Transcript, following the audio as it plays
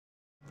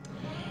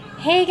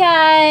Hey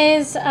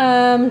guys,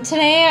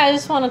 today I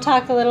just want to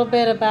talk a little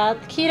bit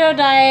about the keto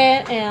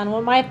diet and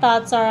what my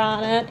thoughts are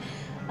on it.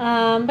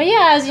 But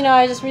yeah, as you know,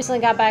 I just recently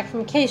got back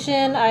from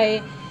vacation.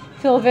 I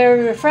feel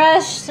very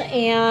refreshed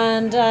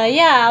and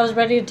yeah, I was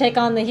ready to take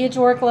on the huge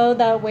workload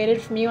that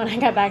waited for me when I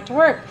got back to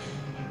work.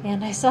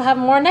 And I still have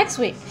more next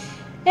week.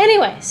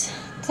 Anyways,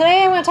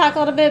 today I'm going to talk a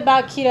little bit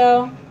about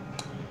keto.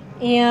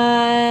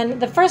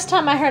 And the first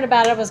time I heard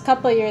about it was a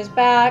couple of years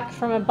back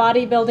from a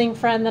bodybuilding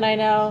friend that I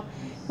know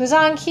who was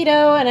on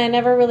keto, and I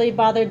never really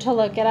bothered to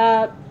look it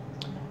up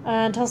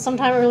until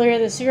sometime earlier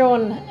this year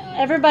when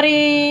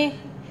everybody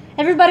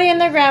and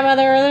their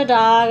grandmother or their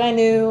dog I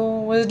knew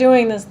was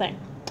doing this thing.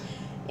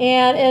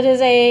 And it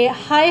is a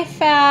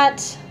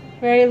high-fat,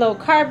 very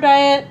low-carb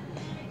diet,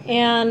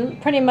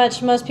 and pretty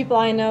much most people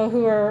I know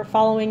who are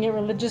following it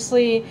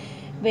religiously,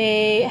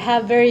 they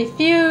have very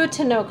few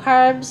to no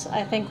carbs,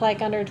 I think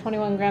like under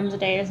 21 grams a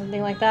day or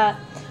something like that.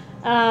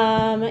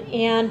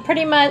 And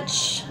pretty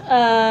much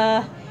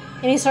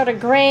any sort of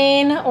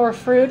grain or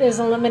fruit is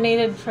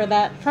eliminated from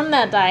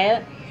that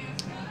diet.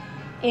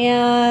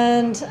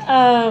 And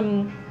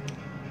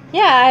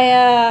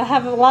yeah, I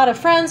have a lot of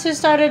friends who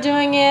started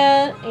doing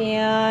it,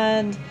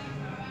 and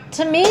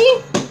to me,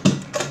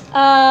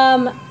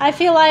 I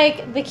feel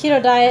like the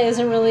keto diet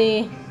isn't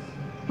really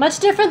much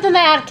different than the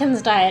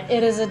Atkins diet.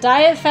 It is a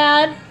diet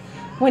fad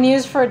when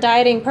used for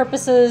dieting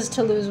purposes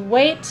to lose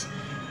weight.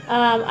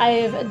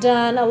 I've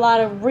done a lot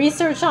of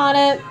research on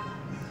it,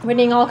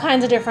 reading all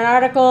kinds of different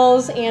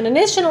articles, and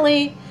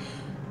initially,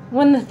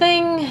 when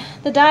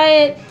the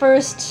diet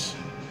first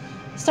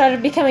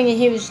started becoming a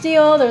huge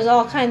deal, there's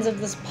all kinds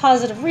of this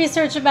positive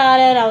research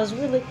about it. I was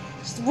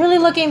really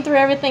looking through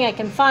everything I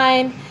can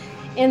find.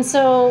 And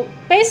so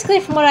basically,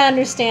 from what I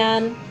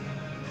understand,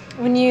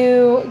 when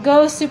you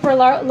go super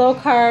low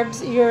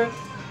carbs, your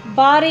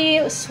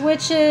body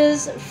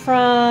switches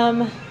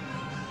from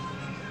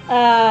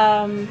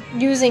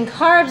using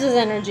carbs as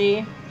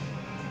energy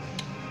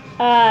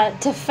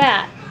to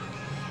fat.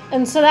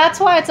 And so that's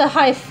why it's a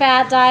high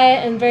fat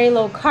diet and very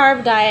low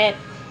carb diet.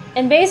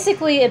 And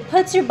basically it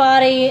puts your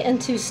body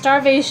into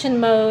starvation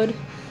mode.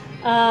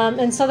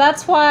 And so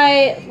that's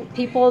why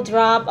people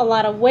drop a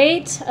lot of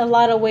weight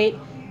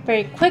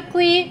very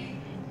quickly.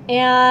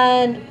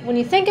 And when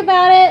you think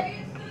about it,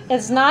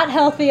 it's not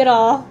healthy at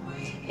all.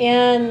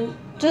 And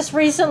just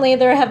recently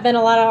there have been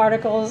a lot of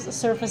articles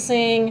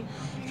surfacing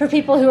for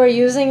people who are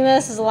using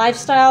this as a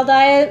lifestyle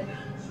diet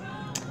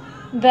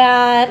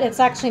that it's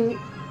actually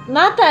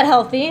not that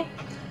healthy.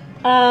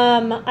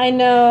 I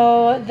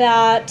know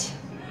that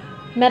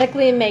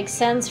medically it makes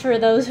sense for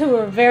those who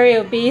are very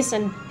obese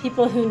and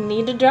people who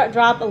need to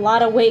drop a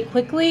lot of weight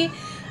quickly.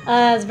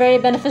 It's very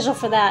beneficial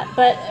for that.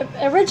 But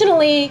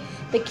originally,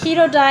 the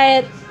keto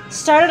diet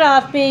started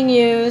off being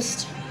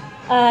used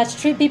to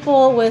treat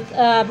people with,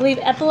 I believe,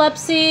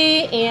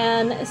 epilepsy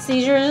and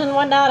seizures and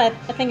whatnot, I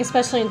think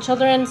especially in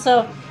children.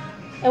 So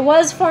it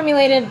was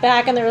formulated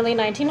back in the early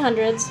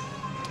 1900s.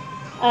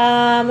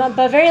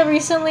 But very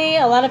recently,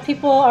 a lot of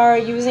people are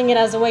using it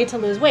as a way to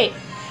lose weight.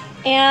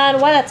 And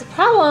why that's a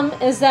problem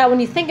is that when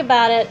you think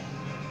about it,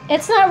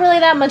 it's not really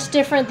that much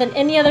different than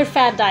any other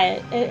fad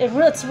diet.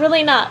 It's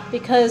really not,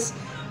 because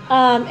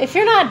if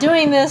you're not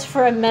doing this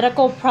for a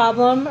medical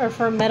problem or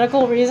for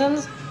medical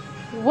reasons,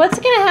 what's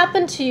going to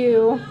happen to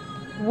you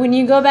when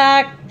you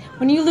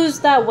lose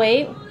that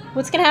weight?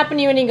 What's going to happen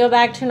to you when you go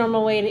back to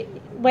normal way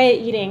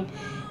eating?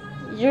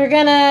 You're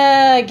going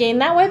to gain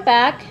that weight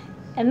back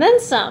and then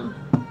some.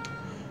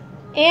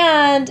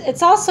 And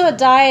it's also a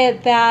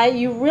diet that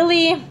you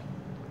really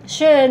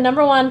should,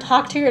 number one,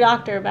 talk to your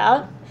doctor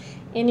about.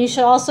 And you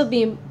should also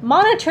be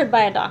monitored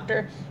by a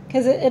doctor,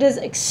 because it is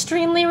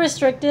extremely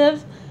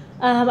restrictive.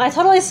 I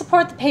totally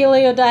support the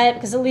paleo diet,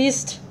 because at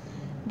least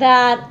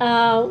that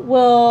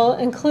will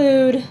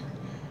include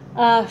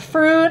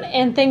fruit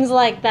and things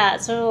like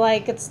that. So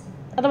like it's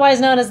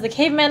otherwise known as the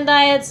caveman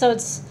diet, so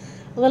it's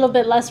a little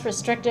bit less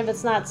restrictive.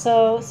 It's not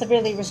so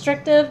severely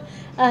restrictive,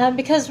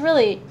 because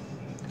really,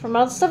 for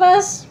most of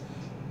us,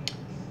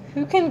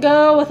 who can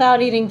go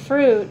without eating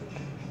fruit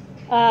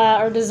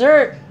or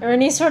dessert or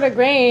any sort of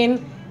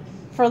grain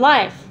for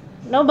life?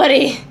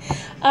 Nobody.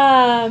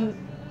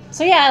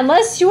 So yeah,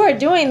 unless you are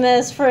doing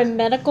this for a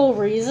medical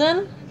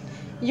reason,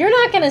 you're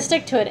not going to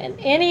stick to it. And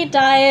any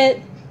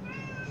diet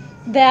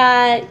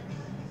that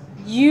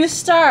you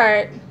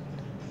start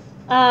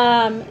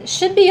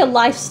should be a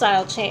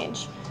lifestyle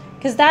change,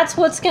 because that's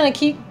what's going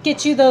to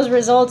get you those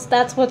results.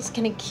 That's what's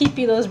going to keep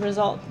you those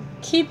results.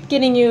 Keep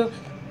getting you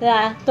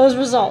those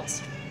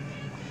results.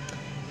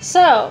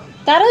 So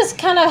that is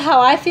kind of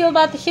how I feel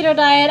about the keto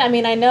diet. I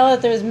mean, I know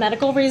that there's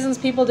medical reasons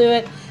people do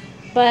it,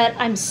 but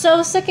I'm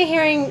so sick of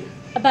hearing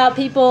about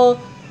people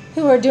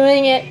who are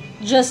doing it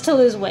just to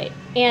lose weight.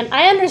 And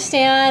I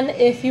understand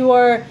if you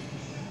are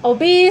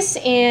obese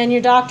and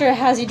your doctor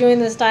has you doing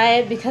this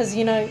diet because,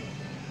 you know,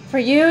 for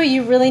you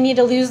really need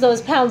to lose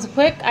those pounds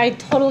quick. I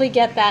totally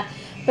get that.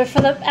 But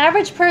for the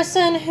average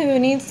person who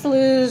needs to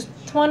lose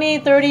 20,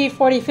 30,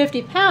 40,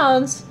 50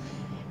 pounds,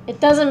 it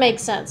doesn't make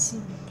sense.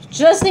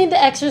 just need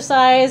to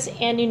exercise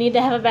and you need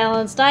to have a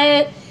balanced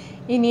diet.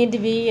 You need to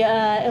be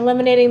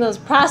eliminating those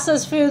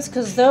processed foods,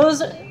 because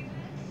those are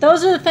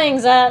the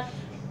things that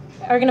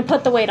are going to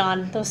put the weight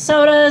on. Those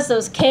sodas,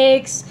 those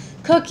cakes,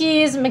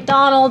 cookies,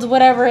 McDonald's,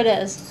 whatever it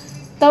is.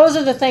 Those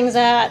are the things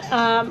that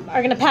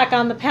are going to pack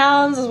on the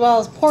pounds, as well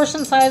as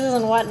portion sizes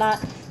and whatnot.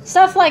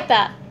 Stuff like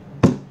that.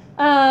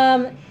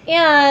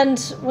 And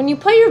when you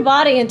put your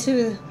body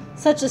into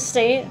such a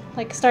state,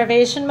 like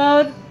starvation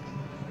mode,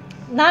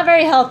 not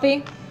very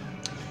healthy.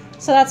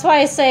 So that's why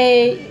I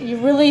say you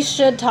really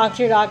should talk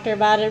to your doctor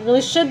about it. It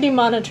really should be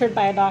monitored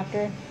by a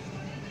doctor.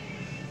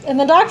 And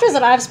the doctors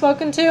that I've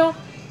spoken to,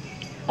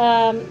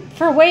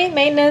 for weight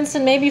maintenance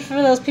and maybe for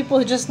those people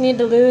who just need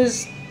to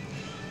lose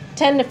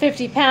 10 to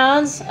 50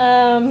 pounds,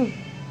 the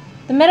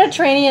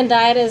Mediterranean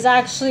diet is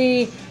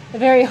actually a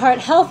very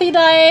heart-healthy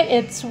diet.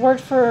 It's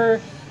worked for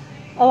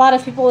a lot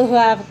of people who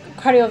have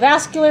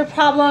cardiovascular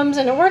problems,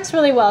 and it works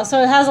really well.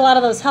 So it has a lot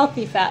of those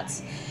healthy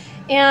fats.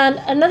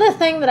 And another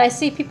thing that I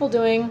see people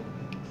doing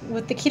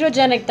with the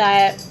ketogenic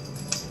diet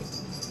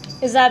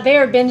is that they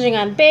are binging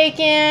on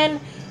bacon,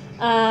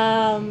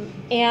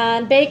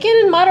 and bacon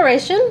in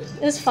moderation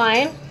is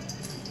fine.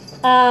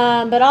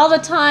 But all the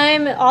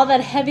time, all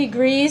that heavy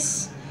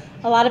grease,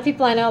 a lot of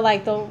people I know,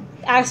 like, they'll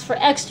ask for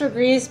extra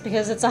grease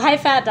because it's a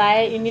high-fat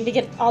diet. You need to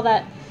get all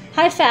that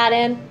high fat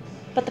in.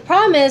 But the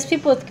problem is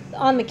people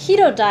on the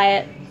keto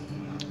diet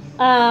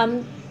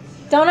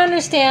don't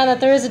understand that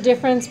there is a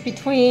difference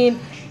between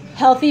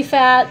healthy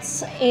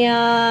fats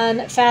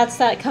and fats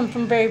that come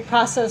from very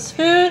processed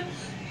food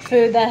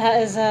that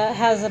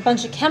has a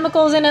bunch of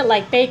chemicals in it,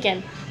 like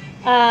bacon.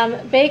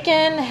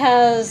 Bacon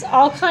has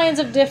all kinds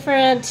of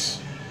different,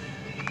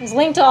 is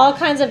linked to all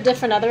kinds of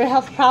different other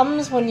health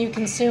problems when you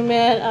consume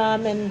it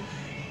in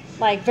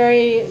like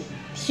very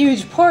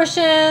huge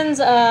portions,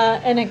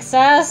 in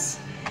excess,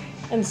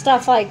 and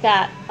stuff like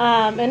that.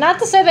 And not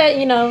to say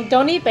that,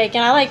 don't eat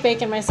bacon. I like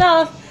bacon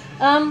myself,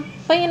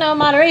 but,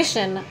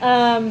 moderation.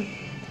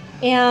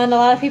 And a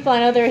lot of people I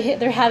know,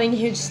 they're having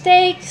huge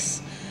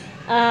steaks.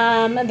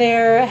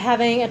 They're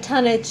having a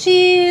ton of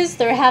cheese.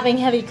 They're having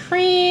heavy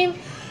cream.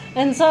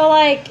 And so,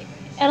 and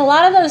a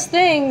lot of those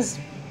things,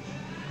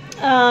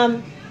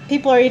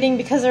 people are eating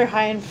because they're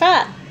high in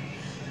fat.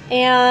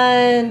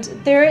 And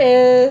there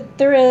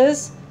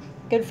is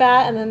good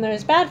fat, and then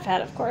there's bad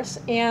fat, of course.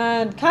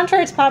 And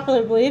contrary to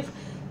popular belief,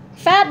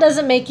 fat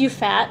doesn't make you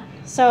fat.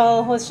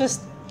 So let's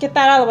just get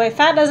that out of the way.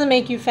 Fat doesn't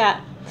make you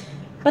fat.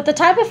 But the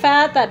type of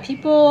fat that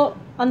people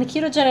on the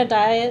ketogenic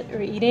diet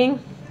are eating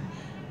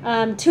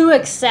to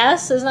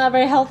excess is not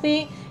very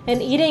healthy.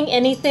 And eating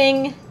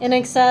anything in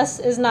excess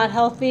is not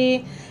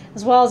healthy,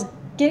 as well as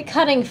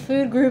cutting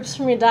food groups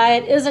from your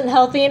diet isn't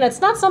healthy, and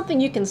it's not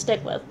something you can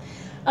stick with.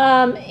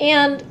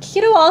 And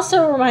keto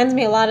also reminds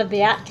me a lot of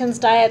the Atkins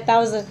diet. That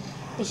was a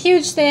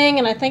huge thing,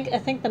 and I think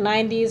the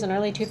 90s and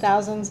early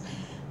 2000s.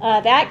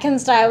 The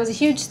Atkins diet was a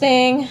huge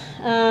thing,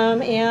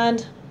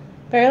 and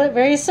very,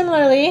 very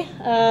similarly,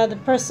 the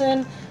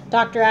person,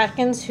 Dr.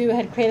 Atkins, who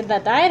had created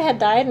that diet, had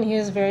died, and he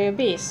was very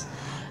obese.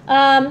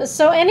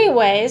 So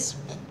anyways,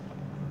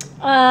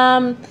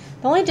 the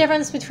only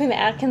difference between the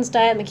Atkins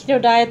diet and the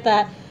keto diet,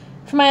 that,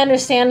 from my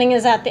understanding,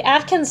 is that the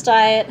Atkins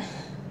diet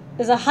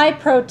is a high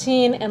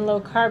protein and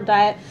low carb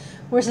diet,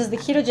 versus the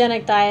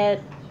ketogenic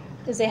diet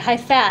is a high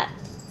fat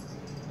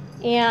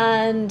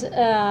and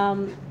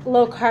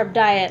low carb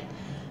diet.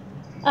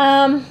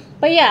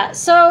 But yeah,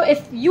 so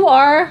if you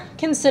are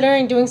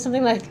considering doing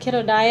something like the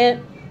keto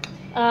diet,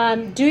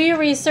 do your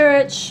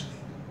research,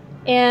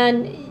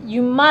 and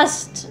you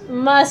must,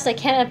 I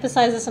can't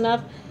emphasize this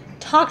enough,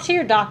 talk to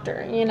your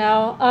doctor,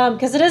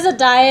 because it is a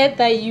diet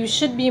that you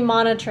should be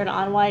monitored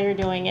on while you're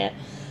doing it.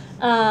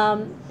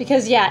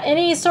 Because yeah,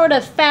 any sort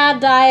of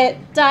fad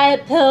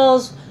diet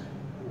pills,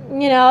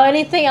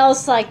 anything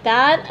else like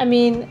that, I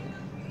mean,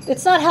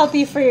 it's not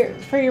healthy for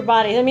your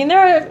body. I mean, there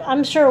are,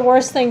 I'm sure,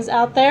 worse things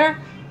out there.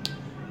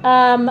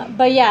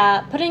 But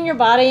yeah, putting your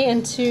body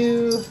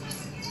into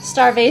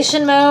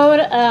starvation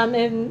mode,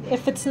 and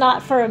if it's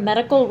not for a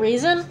medical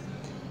reason,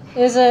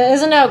 is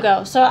a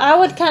no-go. So I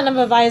would kind of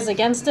advise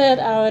against it.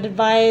 I would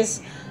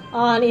advise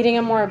on eating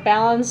a more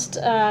balanced,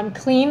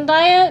 clean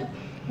diet,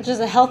 which is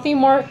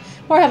more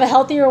of a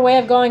healthier way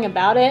of going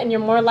about it, and you're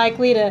more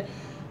likely to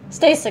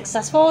stay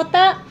successful with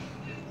that.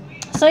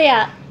 So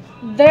yeah,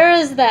 there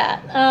is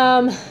that.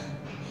 I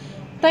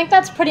think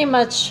that's pretty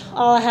much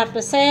all I have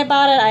to say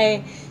about it.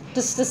 I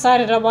just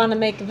decided I want to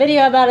make a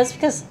video about it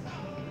because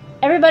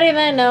everybody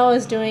that I know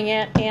is doing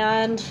it,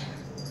 and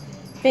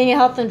being a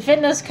health and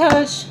fitness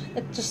coach,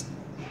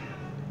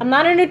 I'm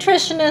not a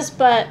nutritionist,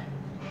 but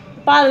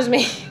it bothers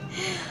me.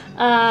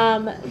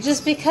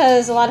 Just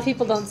because a lot of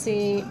people don't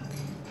see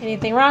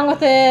anything wrong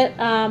with it.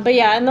 But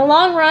yeah, in the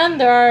long run,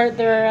 there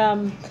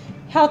are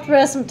health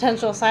risks and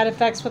potential side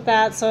effects with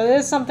that. So it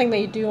is something that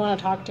you do want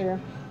to talk to your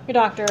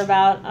doctor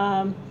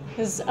about.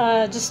 Because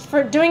just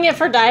for doing it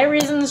for diet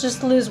reasons,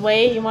 just to lose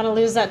weight, you want to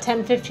lose that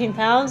 10, 15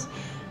 pounds.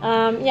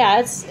 Yeah,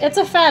 it's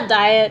a fad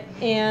diet,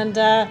 and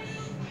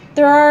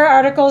There are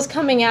articles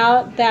coming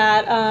out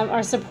that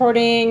are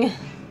supporting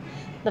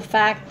the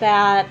fact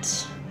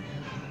that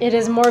it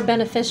is more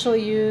beneficial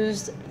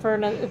used for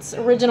its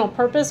original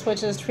purpose,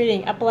 which is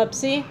treating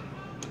epilepsy.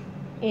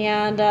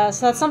 And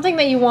so that's something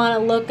that you want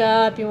to look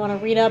up, you want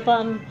to read up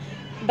on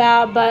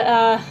about.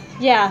 But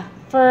yeah,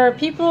 for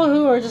people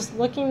who are just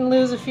looking to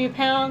lose a few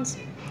pounds,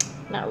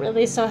 not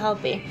really so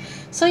healthy.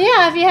 So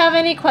yeah, if you have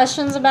any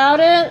questions about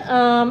it,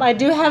 I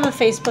do have a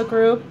Facebook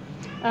group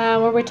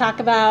where we talk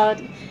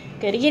about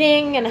good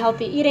eating and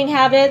healthy eating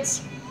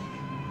habits.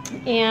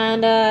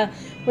 And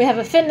we have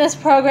a fitness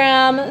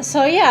program.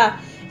 So yeah,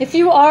 if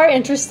you are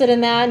interested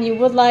in that and you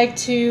would like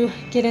to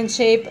get in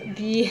shape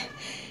the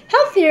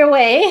healthier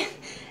way,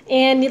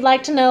 and you'd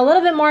like to know a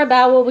little bit more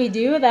about what we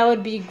do, that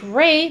would be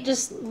great.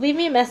 Just leave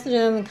me a message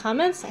in the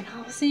comments, and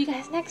I'll see you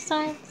guys next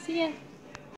time. See ya.